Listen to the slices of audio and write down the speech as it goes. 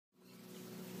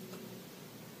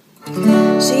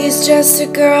She's just a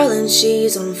girl and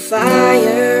she's on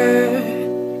fire,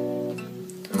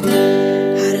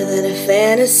 hotter than a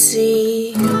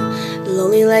fantasy,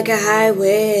 lonely like a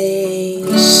highway.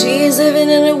 She's living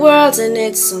in a world and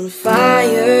it's on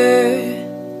fire,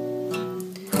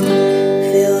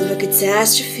 filled with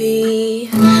catastrophe,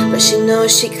 but she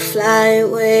knows she can fly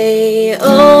away.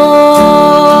 Oh,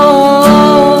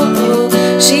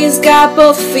 she's got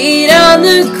both feet on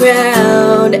the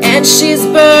ground and she's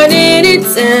burning it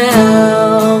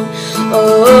down.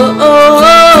 Oh,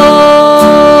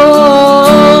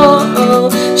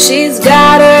 she's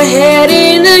got her head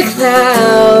in the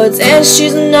clouds and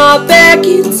she's not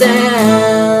backing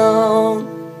down.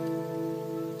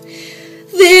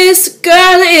 This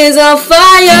girl is on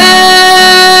fire.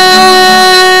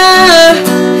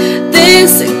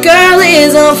 This girl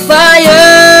is on fire.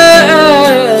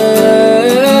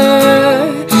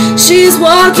 She's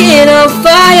walking on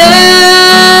fire.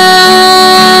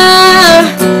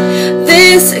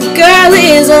 This girl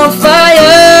is on fire.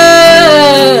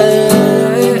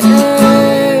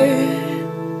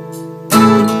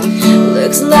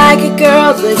 Looks like a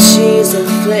girl, but she's a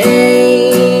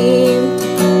flame,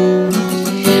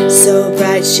 so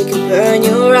bright she can burn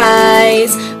your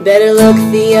eyes. Better look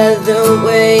the other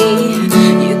way.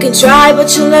 You can try,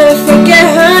 but you'll never forget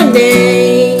her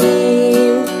name.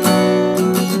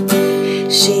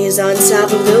 She's on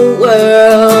top of the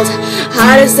world,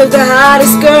 hottest of the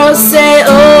hottest girls. Say,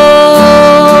 oh,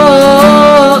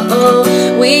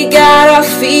 we got our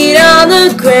feet on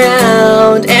the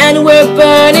ground and we're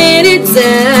burning it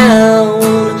down.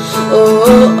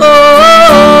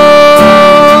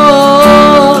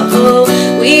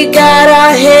 We got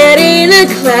our head in the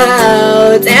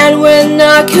clouds and we're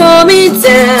not coming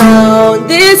down.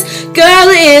 This girl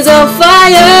is on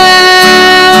fire.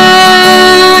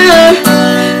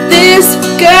 This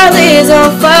girl is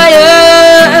on fire.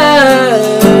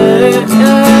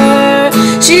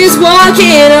 She's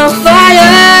walking on fire.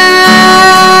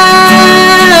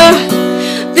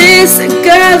 This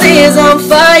girl is on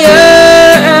fire.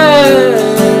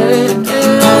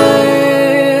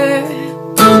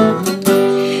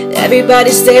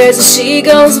 Everybody stares as she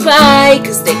goes by,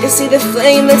 'cause they can see the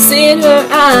flame that's in her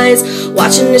eyes,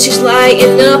 watching as she's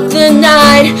lighting up the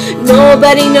night.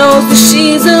 Nobody knows that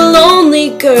she's a lonely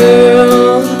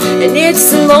girl, and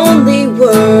it's a lonely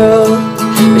world,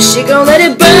 but she gon' let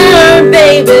it burn,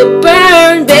 baby,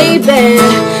 burn, baby.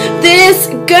 This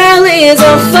girl is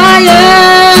on fire.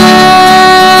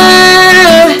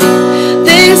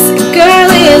 This girl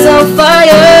is on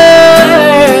fire.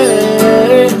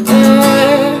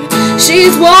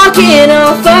 She's walking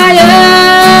on fire.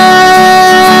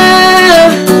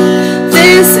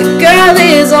 This girl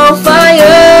is on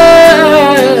fire.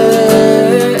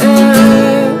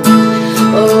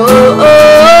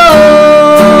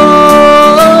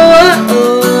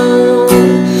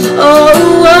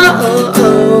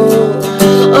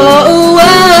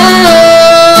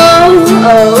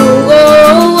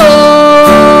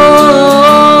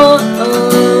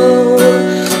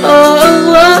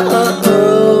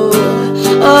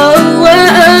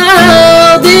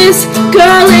 Oh, this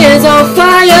girl is on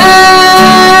fire.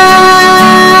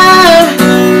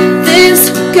 This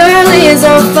girl is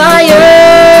on fire.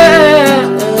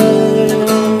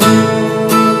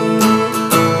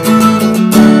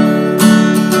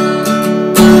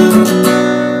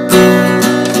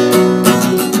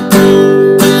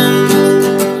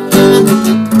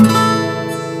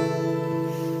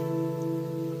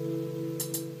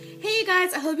 Hey you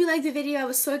guys, I hope you liked the video. I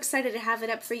was so excited to have it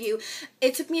up for you.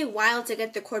 It took me a while to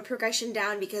get the chord progression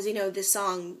down because, you know, this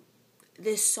song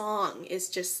is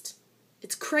just,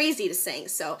 it's crazy to sing.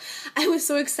 So I was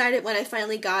so excited when I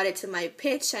finally got it to my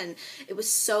pitch, and it was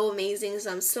so amazing. So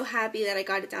I'm so happy that I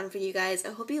got it down for you guys. I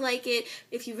hope you like it.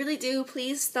 If you really do,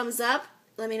 please thumbs up.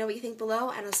 Let me know what you think below,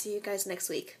 and I'll see you guys next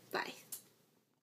week. Bye.